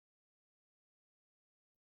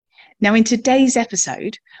Now, in today's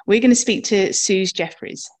episode, we're going to speak to Suze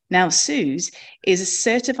Jeffries. Now, Suze is a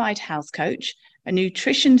certified health coach, a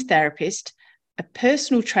nutrition therapist, a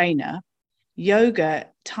personal trainer, yoga,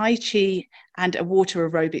 Tai Chi, and a water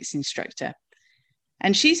aerobics instructor.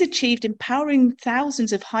 And she's achieved empowering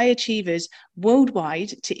thousands of high achievers worldwide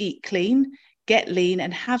to eat clean, get lean,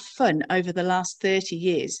 and have fun over the last 30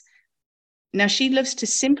 years. Now, she loves to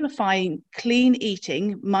simplify clean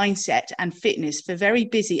eating, mindset, and fitness for very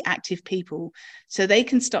busy, active people so they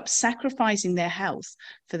can stop sacrificing their health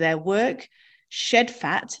for their work, shed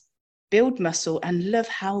fat, build muscle, and love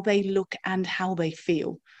how they look and how they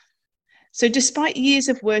feel. So, despite years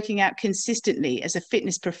of working out consistently as a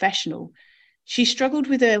fitness professional, she struggled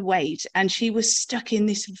with her weight and she was stuck in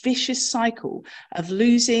this vicious cycle of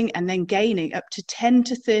losing and then gaining up to 10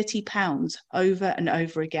 to 30 pounds over and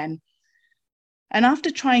over again. And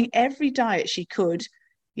after trying every diet she could,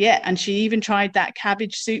 and she even tried that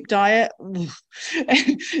cabbage soup diet,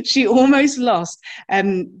 she almost lost.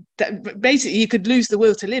 Basically, you could lose the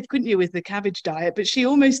will to live, couldn't you, with the cabbage diet? But she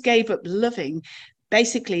almost gave up loving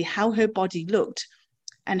basically how her body looked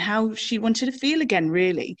and how she wanted to feel again,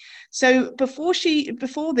 really. So before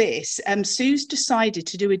this, Suze decided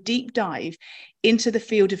to do a deep dive into the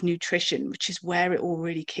field of nutrition, which is where it all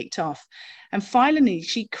really kicked off. And finally,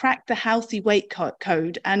 she cracked the healthy weight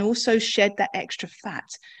code and also shed that extra fat.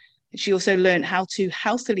 She also learned how to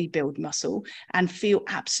healthily build muscle and feel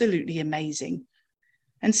absolutely amazing.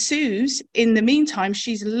 And Suze, in the meantime,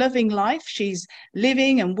 she's loving life. She's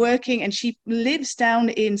living and working, and she lives down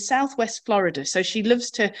in Southwest Florida. So she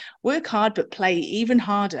loves to work hard, but play even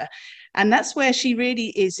harder. And that's where she really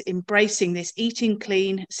is embracing this eating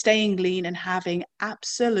clean, staying lean, and having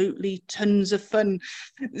absolutely tons of fun.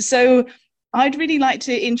 So I'd really like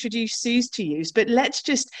to introduce Suze to you, but let's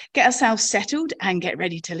just get ourselves settled and get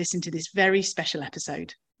ready to listen to this very special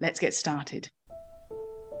episode. Let's get started.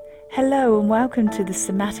 Hello and welcome to the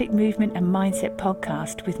Somatic Movement and Mindset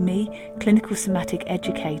podcast with me, clinical somatic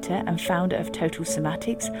educator and founder of Total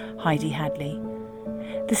Somatics, Heidi Hadley.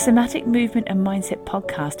 The Somatic Movement and Mindset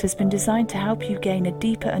podcast has been designed to help you gain a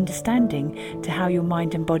deeper understanding to how your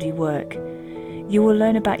mind and body work. You will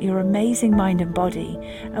learn about your amazing mind and body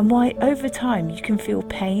and why over time you can feel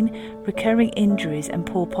pain, recurring injuries and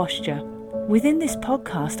poor posture. Within this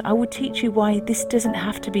podcast, I will teach you why this doesn't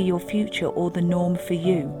have to be your future or the norm for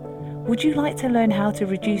you. Would you like to learn how to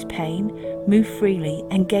reduce pain, move freely,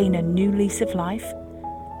 and gain a new lease of life?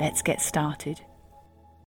 Let's get started.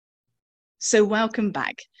 So welcome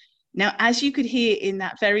back. Now, as you could hear in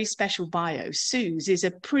that very special bio, Suze is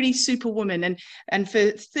a pretty superwoman, and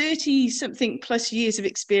for 30-something plus years of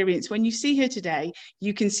experience, when you see her today,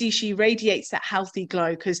 you can see she radiates that healthy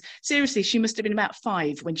glow, because seriously, she must have been about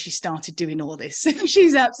 5 when she started doing all this.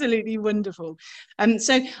 She's absolutely wonderful.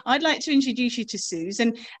 So I'd like to introduce you to Suze,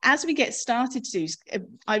 and as we get started, Suze,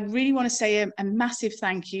 I really want to say a massive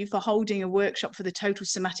thank you for holding a workshop for the Total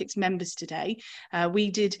Somatics members today. We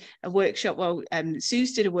did a workshop,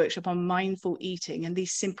 Suze did a workshop on mindful eating and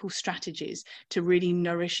these simple strategies to really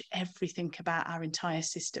nourish everything about our entire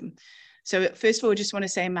system. So first of all, I just want to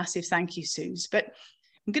say a massive thank you, Suze. But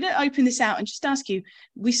I'm going to open this out and just ask you,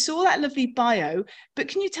 we saw that lovely bio, but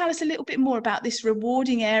can you tell us a little bit more about this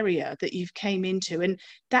rewarding area that you've came into and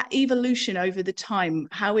that evolution over the time,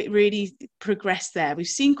 how it really progressed there? We've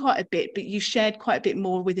seen quite a bit, but you shared quite a bit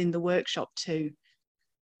more within the workshop too.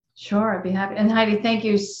 Sure, I'd be happy. And Heidi, thank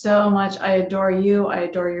you so much. I adore you. I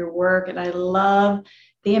adore your work, and I love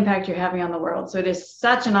the impact you're having on the world. So it is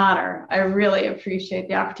such an honor. I really appreciate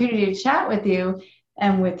the opportunity to chat with you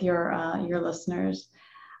and with your listeners.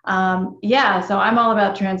 So I'm all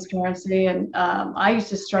about transparency, and I used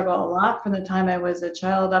to struggle a lot from the time I was a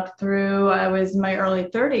child up through I was in my early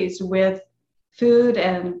 30s with food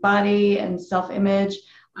and body and self-image.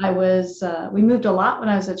 We moved a lot when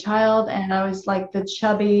I was a child, and I was like the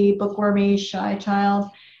chubby, bookwormy, shy child,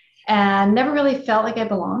 and never really felt like I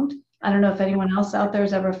belonged. I don't know if anyone else out there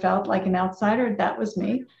has ever felt like an outsider. That was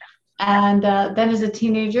me. And then as a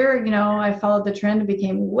teenager, I followed the trend and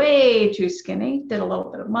became way too skinny, did a little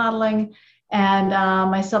bit of modeling, and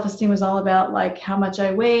my self-esteem was all about like how much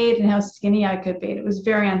I weighed and how skinny I could be. It was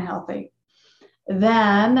very unhealthy.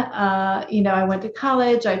 Then, I went to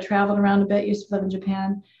college, I traveled around a bit, used to live in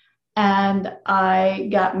Japan, and I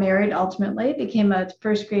got married ultimately, became a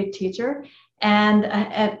first grade teacher, and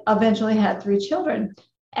eventually had 3 children.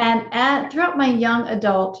 And throughout my young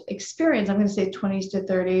adult experience, I'm going to say 20s to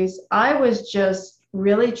 30s, I was just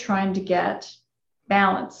really trying to get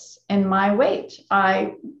balance in my weight.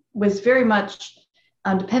 I was very much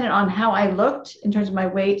dependent on how I looked in terms of my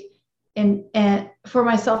weight and for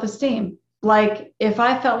my self-esteem. Like if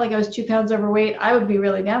I felt like I was 2 pounds overweight, I would be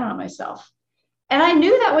really down on myself. And I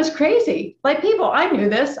knew that was crazy. Like people, I knew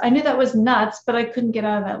this. I knew that was nuts, but I couldn't get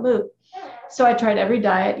out of that loop. So I tried every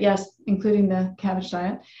diet, yes, including the cabbage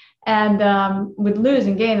diet, and would lose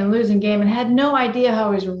and gain and lose and gain, and had no idea how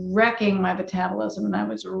I was wrecking my metabolism and I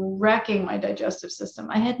was wrecking my digestive system.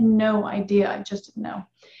 I had no idea. I just didn't know.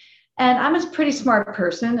 And I'm a pretty smart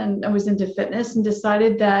person, and I was into fitness and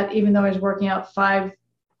decided that even though I was working out 5,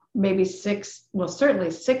 maybe 6, well,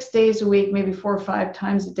 certainly 6 days a week, maybe 4 or 5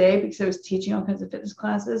 times a day, because I was teaching all kinds of fitness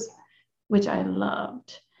classes, which I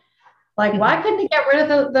loved. Like, why couldn't he get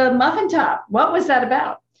rid of the muffin top? What was that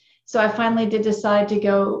about? So I finally did decide to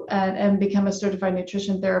go and become a certified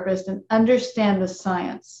nutrition therapist and understand the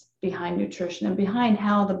science behind nutrition and behind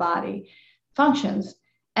how the body functions.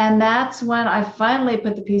 And that's when I finally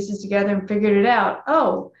put the pieces together and figured it out.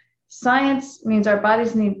 Oh, science means our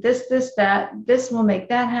bodies need this, this, that. This will make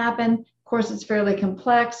that happen. Of course, it's fairly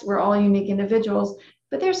complex. We're all unique individuals.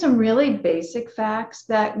 But there's some really basic facts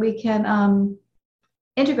that we can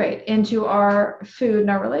integrate into our food and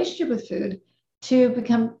our relationship with food to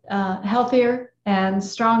become healthier and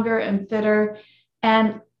stronger and fitter.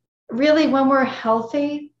 And really, when we're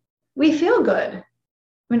healthy, we feel good. I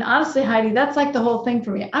mean, honestly, Heidi, that's like the whole thing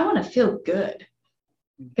for me. I want to feel good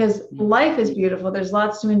because life is beautiful. There's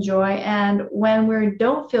lots to enjoy. And when we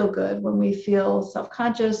don't feel good, when we feel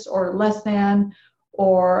self-conscious or less than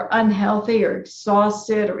or unhealthy or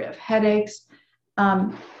exhausted or we have headaches,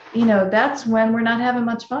 that's when we're not having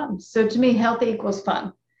much fun. So to me, healthy equals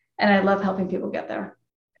fun. And I love helping people get there.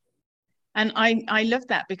 And I love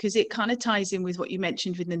that because it kind of ties in with what you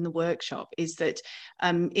mentioned within the workshop, is that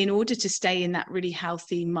in order to stay in that really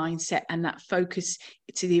healthy mindset and that focus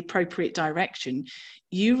to the appropriate direction,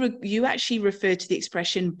 you actually refer to the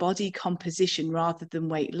expression body composition rather than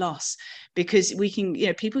weight loss, because we can,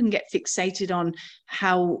 people can get fixated on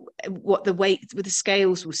what the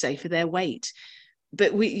scales will say for their weight.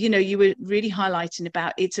 But you were really highlighting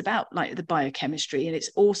it's about like the biochemistry, and it's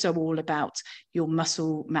also all about your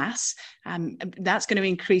muscle mass. That's going to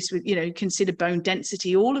increase with, consider bone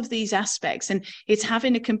density, all of these aspects. And it's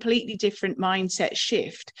having a completely different mindset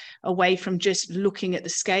shift away from just looking at the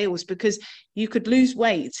scales, because you could lose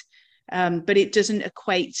weight, but it doesn't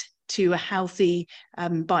equate to a healthy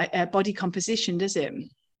body composition, does it?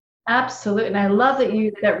 Absolutely. And I love that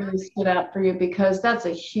really stood out for you, because that's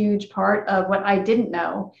a huge part of what I didn't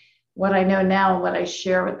know, what I know now, and what I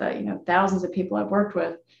share with the thousands of people I've worked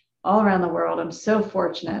with all around the world. I'm so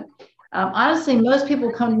fortunate. Honestly, most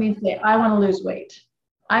people come to me and say, I want to lose weight.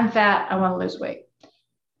 I'm fat. I want to lose weight.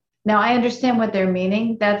 Now, I understand what they're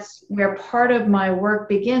meaning. That's where part of my work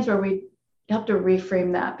begins, where we help to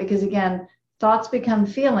reframe that. Because again, thoughts become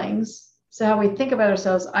feelings. So how we think about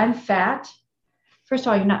ourselves, I'm fat. First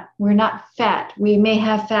of all, we're not fat. We may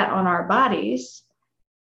have fat on our bodies,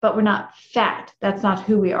 but we're not fat. That's not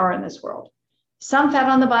who we are in this world. Some fat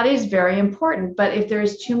on the body is very important, but if there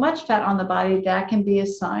is too much fat on the body, that can be a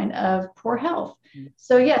sign of poor health.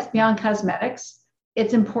 So yes, beyond cosmetics,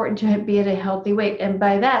 it's important to be at a healthy weight. And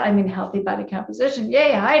by that, I mean healthy body composition.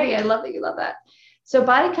 Yay, Heidi, I love that you love that. So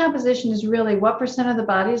body composition is really what percent of the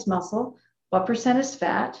body is muscle, what percent is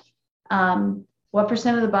fat, what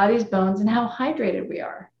percent of the body is bones, and how hydrated we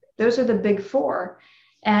are. Those are the big four.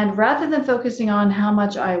 And rather than focusing on how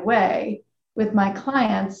much I weigh with my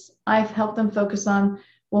clients, I've helped them focus on,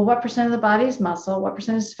 well, what percent of the body is muscle? What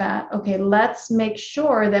percent is fat? Okay, let's make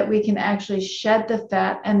sure that we can actually shed the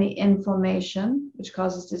fat and the inflammation, which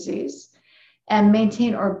causes disease, and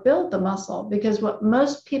maintain or build the muscle. Because what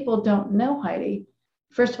most people don't know, Heidi,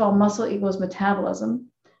 first of all, muscle equals metabolism.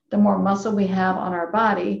 The more muscle we have on our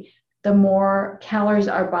body, the more calories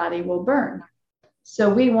our body will burn.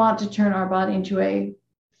 So we want to turn our body into a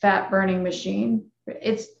fat burning machine.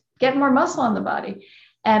 It's get more muscle on the body.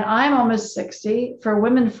 And I'm almost 60. For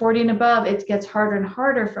women 40 and above, it gets harder and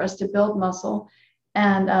harder for us to build muscle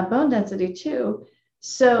and bone density too.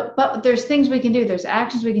 So, but there's things we can do. There's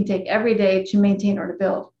actions we can take every day to maintain or to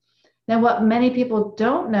build. Now, what many people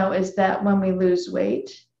don't know is that when we lose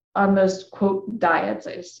weight on most, quote, diets,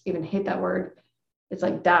 I just even hate that word, it's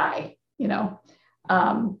like die,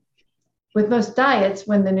 with most diets,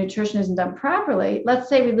 when the nutrition isn't done properly, let's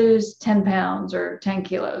say we lose 10 pounds or 10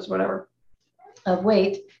 kilos, whatever, of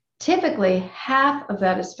weight, typically half of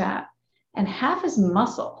that is fat and half is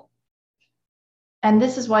muscle. And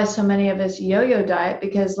this is why so many of us yo-yo diet,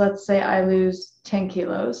 because let's say I lose 10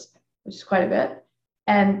 kilos, which is quite a bit,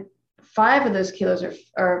 and 5 of those kilos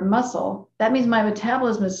are muscle. That means my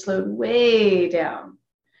metabolism is slowed way down.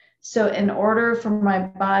 So in order for my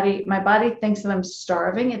body thinks that I'm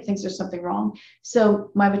starving. It thinks there's something wrong.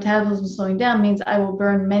 So my metabolism slowing down means I will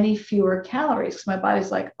burn many fewer calories, because my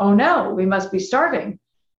body's like, oh no, we must be starving,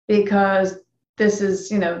 because this is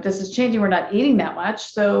changing. We're not eating that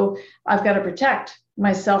much. So I've got to protect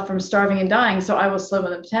myself from starving and dying. So I will slow the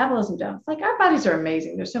metabolism down. It's like, our bodies are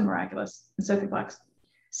amazing. They're so miraculous and so complex.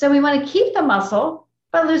 So we want to keep the muscle,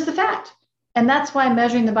 but lose the fat. And that's why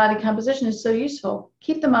measuring the body composition is so useful.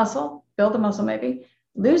 Keep the muscle, build the muscle maybe,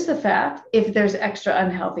 lose the fat if there's extra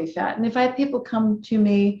unhealthy fat. And if I have people come to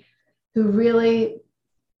me who really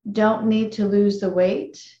don't need to lose the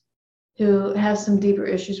weight, who have some deeper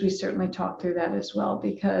issues, we certainly talk through that as well,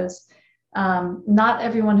 because not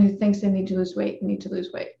everyone who thinks they need to lose weight need to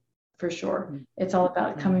lose weight, for sure. It's all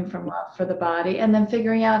about coming from love for the body and then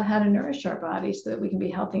figuring out how to nourish our body so that we can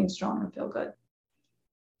be healthy and strong and feel good.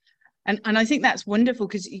 And I think that's wonderful,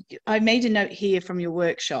 because I made a note here from your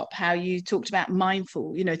workshop, how you talked about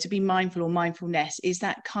mindful, to be mindful, or mindfulness is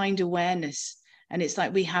that kind awareness. And it's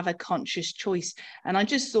like we have a conscious choice. And I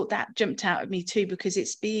just thought that jumped out at me too, because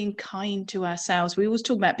it's being kind to ourselves. We always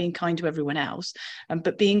talk about being kind to everyone else,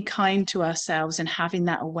 but being kind to ourselves and having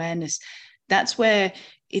that awareness. That's where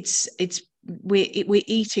we're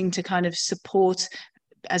eating to kind of support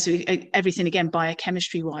everything, again,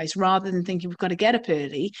 biochemistry wise, rather than thinking we've got to get up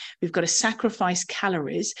early, we've got to sacrifice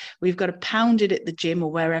calories, we've got to pound it at the gym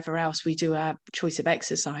or wherever else we do our choice of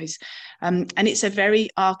exercise. And it's a very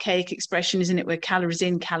archaic expression, isn't it, where calories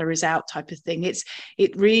in, calories out type of thing.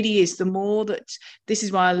 It really is. The more that, this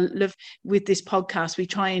is why I love with this podcast, we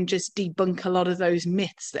try and just debunk a lot of those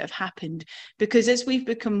myths that have happened, because as we've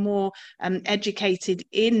become more educated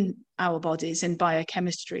in our bodies and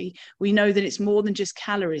biochemistry, we know that it's more than just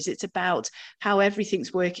calories. It's about how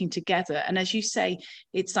everything's working together. And as you say,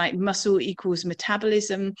 it's like muscle equals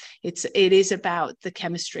metabolism. It is about the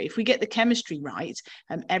chemistry. If we get the chemistry right,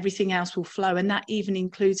 everything else will flow. And that even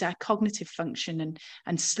includes our cognitive function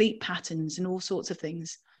and sleep patterns and all sorts of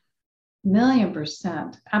things.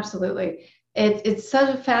 1,000,000%. Absolutely. It's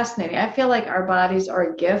so fascinating. I feel like our bodies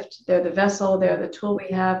are a gift. They're the vessel, they're the tool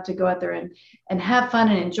we have to go out there and have fun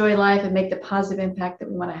and enjoy life and make the positive impact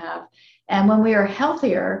that we want to have. And when we are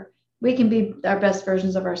healthier, we can be our best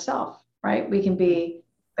versions of ourselves, right? We can be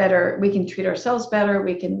better, we can treat ourselves better,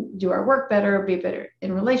 we can do our work better, be better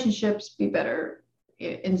in relationships, be better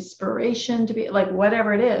inspiration, to be like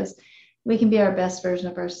whatever it is, we can be our best version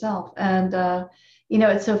of ourselves. And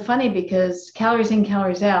it's so funny because calories in,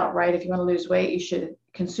 calories out, right? If you want to lose weight, you should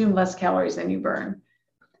consume less calories than you burn.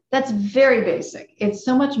 That's very basic. It's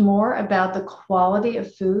so much more about the quality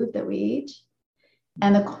of food that we eat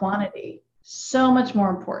and the quantity. So much more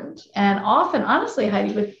important. And often, honestly,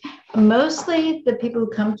 Heidi, with mostly the people who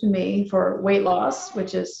come to me for weight loss,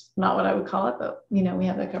 which is not what I would call it, but we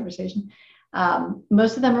have that conversation.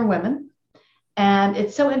 Most of them are women. And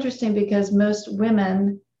it's so interesting because most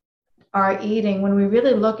women are eating, when we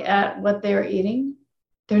really look at what they're eating,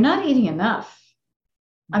 they're not eating enough.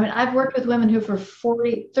 I mean, I've worked with women who for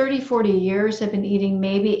 40 years have been eating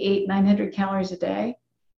maybe 800-900 calories a day,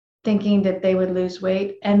 thinking that they would lose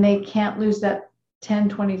weight, and they can't lose that 10,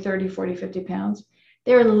 20, 30, 40, 50 pounds.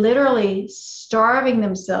 They're literally starving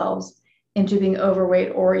themselves into being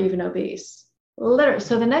overweight or even obese. Literally.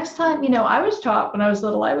 So the next time, I was taught when I was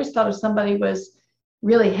little, I always thought if somebody was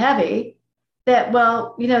really heavy, that,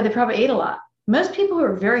 they probably ate a lot. Most people who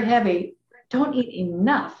are very heavy don't eat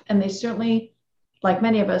enough. And they certainly, like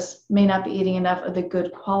many of us, may not be eating enough of the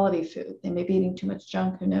good quality food. They may be eating too much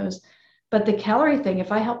junk, who knows. But the calorie thing,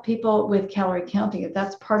 if I help people with calorie counting, if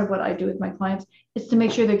that's part of what I do with my clients, is to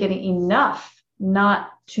make sure they're getting enough,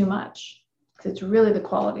 not too much. Because it's really the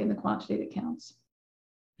quality and the quantity that counts.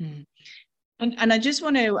 Mm. And I just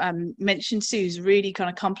want to mention, Sue's really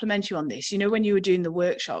kind of compliment you on this. When you were doing the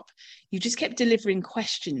workshop, you just kept delivering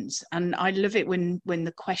questions. And I love it when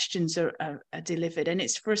the questions are delivered. And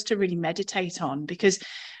it's for us to really meditate on, because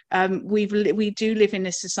we do live in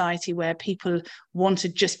a society where people want to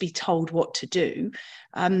just be told what to do.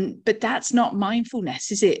 But that's not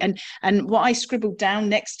mindfulness, is it? And what I scribbled down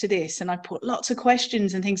next to this, and I put lots of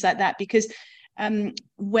questions and things like that, because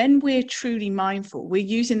when we're truly mindful, we're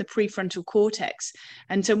using the prefrontal cortex.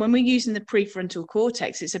 And so when we're using the prefrontal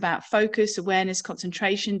cortex, it's about focus, awareness,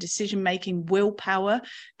 concentration, decision-making, willpower.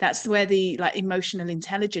 That's where the emotional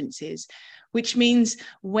intelligence is, which means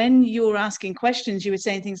when you're asking questions, you were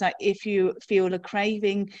saying things like, if you feel a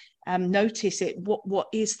craving, notice it. What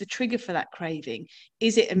is the trigger for that craving?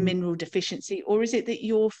 Is it a mineral deficiency, or is it that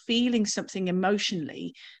you're feeling something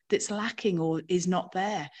emotionally that's lacking or is not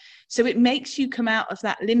there? So it makes you come out of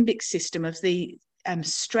that limbic system of the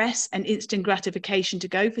stress and instant gratification to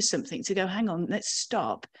go for something, to go, hang on, let's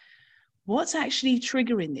stop. What's actually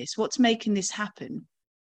triggering this? What's making this happen?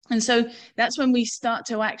 And so that's when we start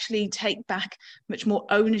to actually take back much more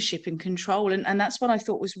ownership and control. And that's what I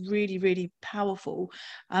thought was really, really powerful,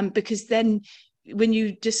 because then when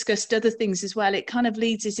you discussed other things as well, it kind of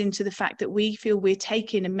leads us into the fact that we feel we're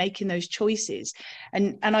taking and making those choices.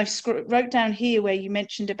 And I wrote down here where you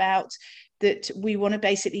mentioned about that we want to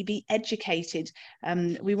basically be educated.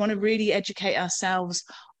 We want to really educate ourselves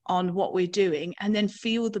on what we're doing and then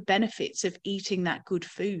feel the benefits of eating that good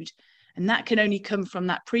food. And that can only come from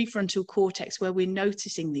that prefrontal cortex where we're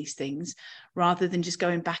noticing these things rather than just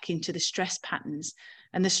going back into the stress patterns.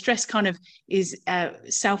 And the stress kind of is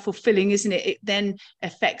self-fulfilling, isn't it? It then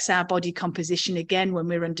affects our body composition again when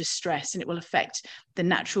we're under stress, and it will affect the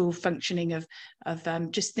natural functioning of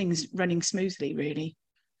just things running smoothly, really.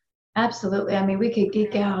 Absolutely. I mean, we could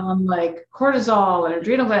geek out on like cortisol and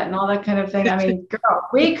adrenal gland and all that kind of thing. I mean, girl,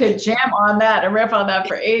 we could jam on that and riff on that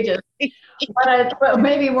for ages. But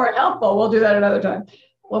maybe more helpful, we'll do that another time.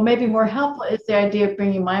 Well, maybe more helpful is the idea of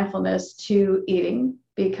bringing mindfulness to eating,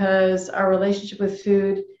 because our relationship with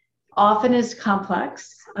food often is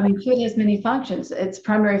complex. I mean, food has many functions. Its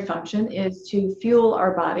primary function is to fuel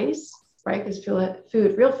our bodies, right? Because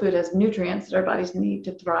real food has nutrients that our bodies need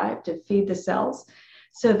to thrive, to feed the cells,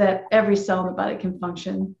 so that every cell in the body can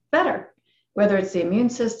function better, whether it's the immune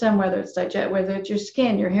system, whether it's whether it's your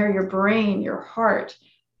skin, your hair, your brain, your heart,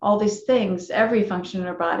 all these things. Every function in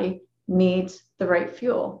our body needs the right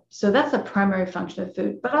fuel. So that's the primary function of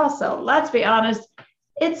food. But also, let's be honest,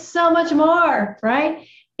 it's so much more, right?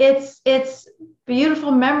 It's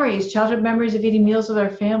beautiful memories, childhood memories of eating meals with our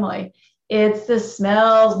family. It's the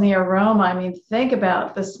smells and the aroma. I mean, think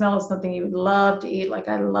about the smell of something you would love to eat. Like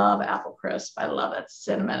I love apple crisp. I love that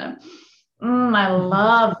cinnamon. I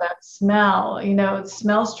love that smell. You know,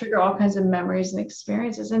 smells trigger all kinds of memories and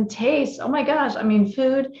experiences, and taste. Oh my gosh. I mean,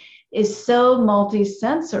 food is so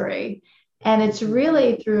multi-sensory, and it's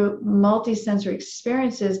really through multi-sensory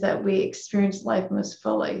experiences that we experience life most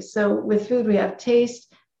fully. So with food, we have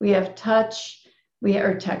taste, we have touch, we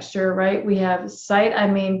have texture, right? We have sight. I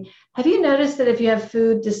mean, have you noticed that if you have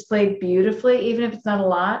food displayed beautifully, even if it's not a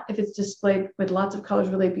lot, if it's displayed with lots of colors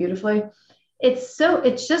really beautifully, it's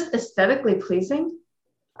just aesthetically pleasing.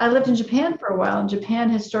 I lived in Japan for a while, and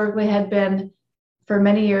Japan historically had been for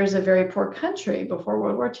many years a very poor country before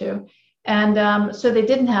World War II. And so they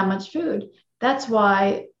didn't have much food. That's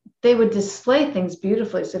why they would display things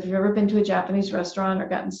beautifully. So if you've ever been to a Japanese restaurant or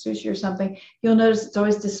gotten sushi or something, you'll notice it's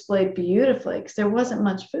always displayed beautifully because there wasn't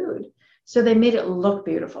much food. So they made it look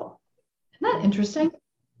beautiful. Isn't that interesting?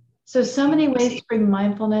 So many ways to bring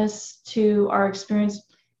mindfulness to our experience.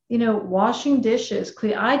 You know, washing dishes,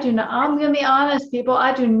 I'm going to be honest, people,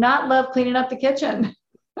 I do not love cleaning up the kitchen.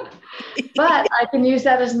 But I can use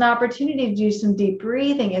that as an opportunity to do some deep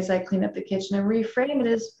breathing as I clean up the kitchen and reframe it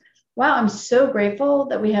as, wow, I'm so grateful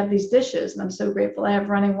that we have these dishes, and I'm so grateful I have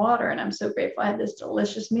running water, and I'm so grateful I had this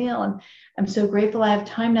delicious meal, and I'm so grateful I have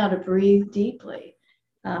time now to breathe deeply.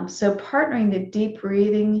 So partnering the deep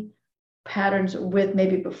breathing patterns with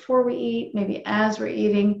maybe before we eat, maybe as we're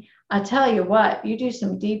eating. I tell you what, you do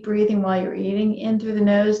some deep breathing while you're eating, in through the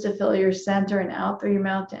nose to fill your center and out through your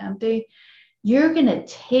mouth to empty. You're going to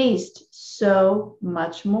taste so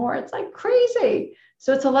much more. It's like crazy.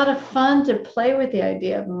 So it's a lot of fun to play with the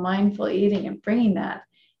idea of mindful eating and bringing that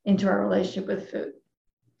into our relationship with food.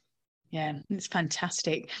 Yeah, it's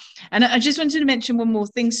fantastic. And I just wanted to mention one more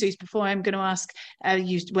thing, Suze, before I'm going to ask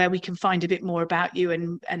you where we can find a bit more about you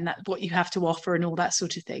and that, what you have to offer and all that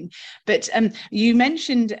sort of thing. But you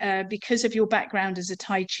mentioned because of your background as a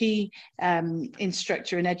Tai Chi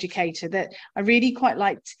instructor and educator, that I really quite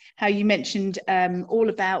liked how you mentioned all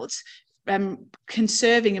about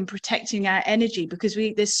conserving and protecting our energy, because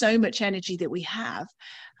there's so much energy that we have.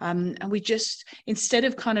 And we just, instead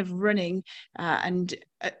of kind of running and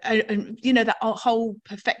you know, that whole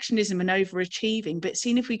perfectionism and overachieving, but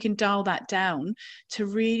seeing if we can dial that down to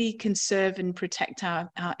really conserve and protect our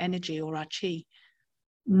energy or our chi.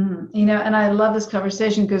 You know, and I love this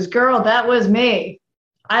conversation because, girl, that was me.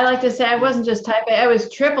 I like to say I wasn't just type A, I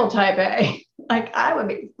was triple type A. Like I would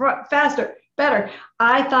be faster, better.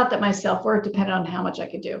 I thought that my self-worth depended on how much I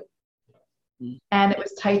could do. And it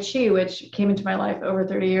was Tai Chi, which came into my life over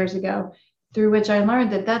 30 years ago, through which I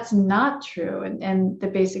learned that that's not true. And the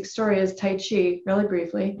basic story is Tai Chi, really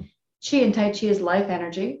briefly. Chi and Tai Chi is life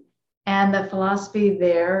energy. And the philosophy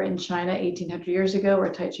there in China 1800 years ago,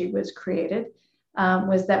 where Tai Chi was created,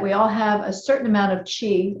 was that we all have a certain amount of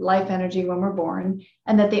Chi, life energy, when we're born,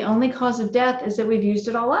 and that the only cause of death is that we've used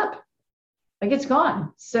it all up. Like it's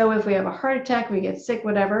gone. So if we have a heart attack, we get sick,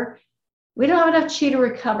 whatever, we don't have enough chi to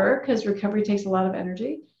recover because recovery takes a lot of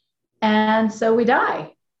energy. And so we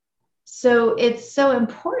die. So it's so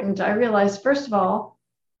important. I realized, first of all,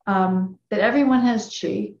 that everyone has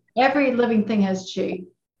chi. Every living thing has chi.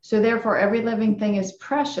 So therefore, every living thing is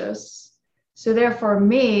precious. So therefore,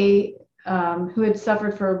 me, who had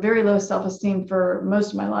suffered for very low self-esteem for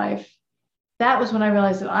most of my life, that was when I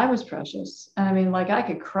realized that I was precious. And I mean, like I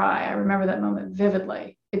could cry. I remember that moment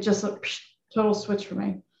vividly. It just looked total switch for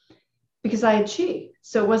me because I had chi.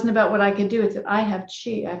 So it wasn't about what I could do. It's that I have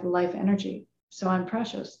chi. I have life energy. So I'm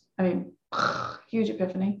precious. I mean, huge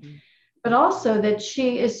epiphany. But also that chi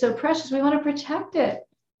is so precious. We want to protect it.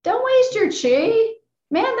 Don't waste your chi.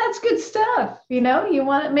 Man, that's good stuff. You know, you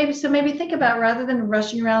want it maybe think about rather than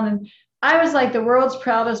rushing around. And I was like the world's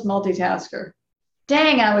proudest multitasker.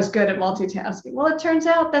 Dang, I was good at multitasking. Well, it turns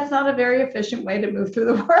out that's not a very efficient way to move through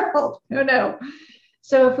the world. Who knew?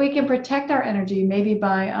 So if we can protect our energy, maybe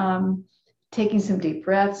by taking some deep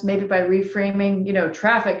breaths, maybe by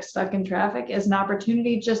reframing, stuck in traffic as an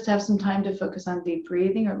opportunity just to have some time to focus on deep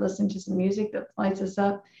breathing or listening to some music that lights us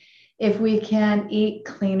up. If we can eat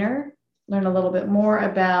cleaner, learn a little bit more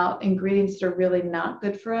about ingredients that are really not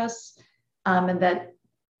good for us, and that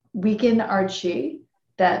weaken our chi,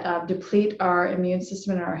 that deplete our immune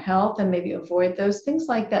system and our health, and maybe avoid those things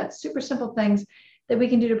like that. Super simple things that we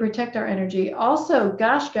can do to protect our energy. Also,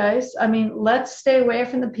 gosh, guys, I mean, let's stay away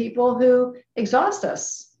from the people who exhaust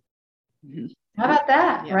us. Mm-hmm. How about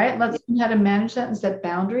that, yeah. Right? Let's learn how to manage that and set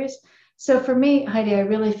boundaries. So for me, Heidi, I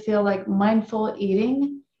really feel like mindful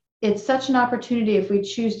eating, it's such an opportunity if we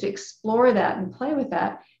choose to explore that and play with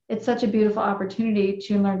that. It's such a beautiful opportunity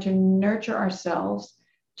to learn to nurture ourselves,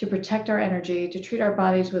 to protect our energy, to treat our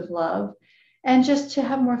bodies with love, and just to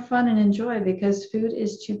have more fun and enjoy, because food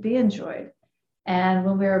is to be enjoyed. And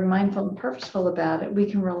when we are mindful and purposeful about it, we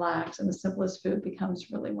can relax, and the simplest food becomes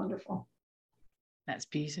really wonderful. That's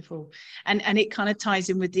beautiful. And it kind of ties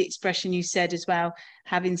in with the expression you said as well,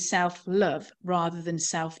 having self-love rather than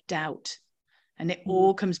self-doubt. And it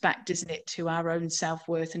all comes back, doesn't it, to our own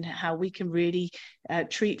self-worth and how we can really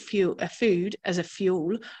treat food as a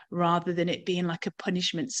fuel rather than it being like a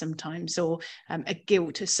punishment sometimes, or a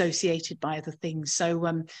guilt associated by other things.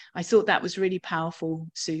 So I thought that was really powerful,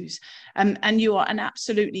 Suze. And you are an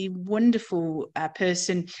absolutely wonderful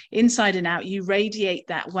person inside and out. You radiate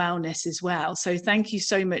that wellness as well. So thank you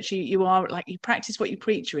so much. You are like, you practice what you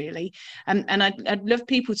preach, really. And I'd love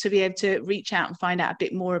people to be able to reach out and find out a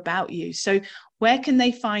bit more about you. So where can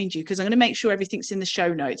they find you? Because I'm going to make sure everything's in the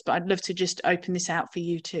show notes, but I'd love to just open this out for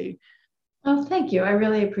you too. Oh, thank you. I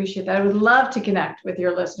really appreciate that. I would love to connect with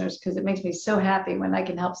your listeners because it makes me so happy when I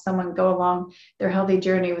can help someone go along their healthy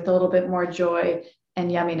journey with a little bit more joy and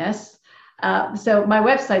yumminess. So my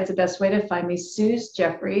website's the best way to find me,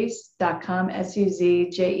 SuzJeffreys.com,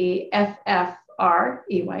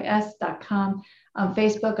 SuzJeffreys.com. On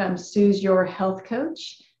Facebook, I'm Suze Your Health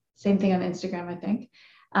Coach. Same thing on Instagram, I think.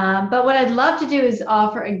 But what I'd love to do is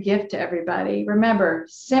offer a gift to everybody. Remember,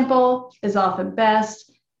 simple is often best.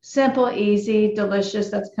 Simple, easy, delicious.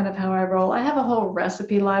 That's kind of how I roll. I have a whole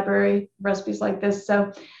recipe library, recipes like this.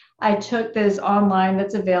 So I took this online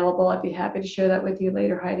that's available. I'd be happy to share that with you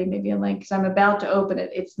later, Heidi, maybe a link, because I'm about to open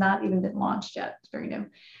it. It's not even been launched yet. It's very new.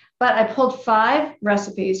 But I pulled 5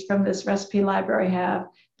 recipes from this recipe library I have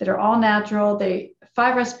that are all natural.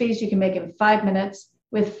 5 recipes you can make in 5 minutes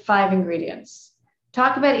with 5 ingredients.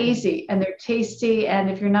 Talk about easy, and they're tasty. And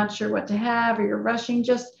if you're not sure what to have or you're rushing,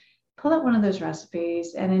 just pull out one of those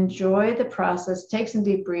recipes and enjoy the process. Take some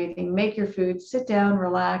deep breathing, make your food, sit down,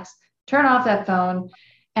 relax, turn off that phone,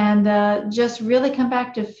 and just really come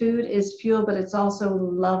back to food is fuel, but it's also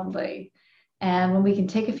lovely. And when we can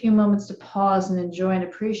take a few moments to pause and enjoy and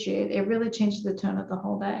appreciate, it really changes the tone of the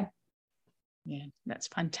whole day. Yeah, that's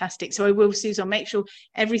fantastic. So I will, Suze, I'll make sure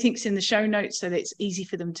everything's in the show notes so that it's easy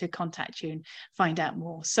for them to contact you and find out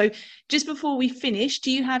more. So just before we finish,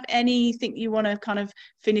 do you have anything you want to kind of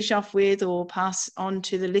finish off with or pass on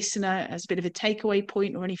to the listener as a bit of a takeaway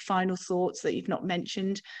point, or any final thoughts that you've not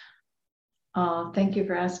mentioned? Oh, thank you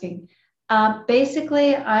for asking.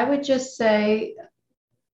 Basically, I would just say,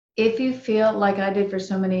 if you feel like I did for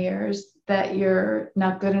so many years, that you're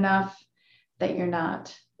not good enough, that you're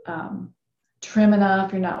not trim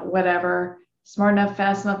enough, you're not whatever, smart enough,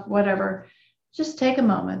 fast enough, whatever, just take a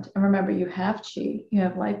moment and remember you have chi, you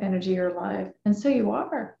have life energy, you're alive. And so you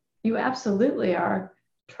are. You absolutely are.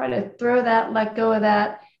 Try to throw that, let go of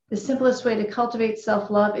that. The simplest way to cultivate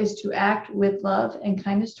self-love is to act with love and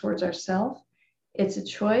kindness towards ourselves. It's a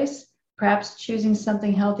choice, perhaps choosing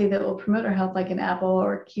something healthy that will promote our health, like an apple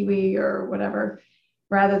or kiwi or whatever.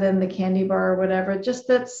 rather than the candy bar or whatever. Just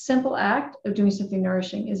that simple act of doing something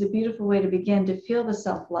nourishing is a beautiful way to begin to feel the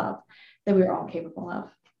self-love that we're all capable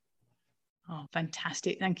of. Oh,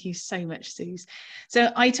 fantastic. Thank you so much, Suze.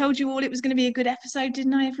 So I told you all it was going to be a good episode,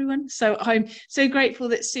 didn't I, everyone? So I'm so grateful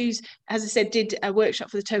that Suze, as I said, did a workshop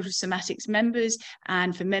for the Total Somatics members.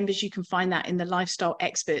 And for members, you can find that in the Lifestyle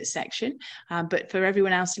Experts section. But for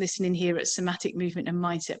everyone else listening here at Somatic Movement and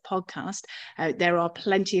Mindset Podcast, there are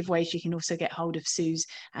plenty of ways you can also get hold of Suze,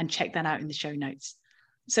 and check that out in the show notes.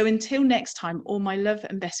 So until next time, all my love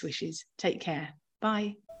and best wishes. Take care.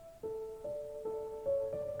 Bye.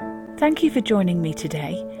 Thank you for joining me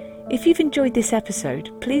today. If you've enjoyed this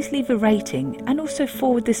episode, please leave a rating and also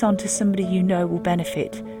forward this on to somebody you know will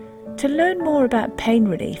benefit. To learn more about pain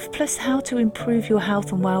relief, plus how to improve your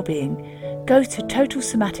health and well-being, go to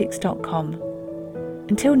totalsomatics.com.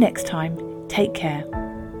 Until next time, take care.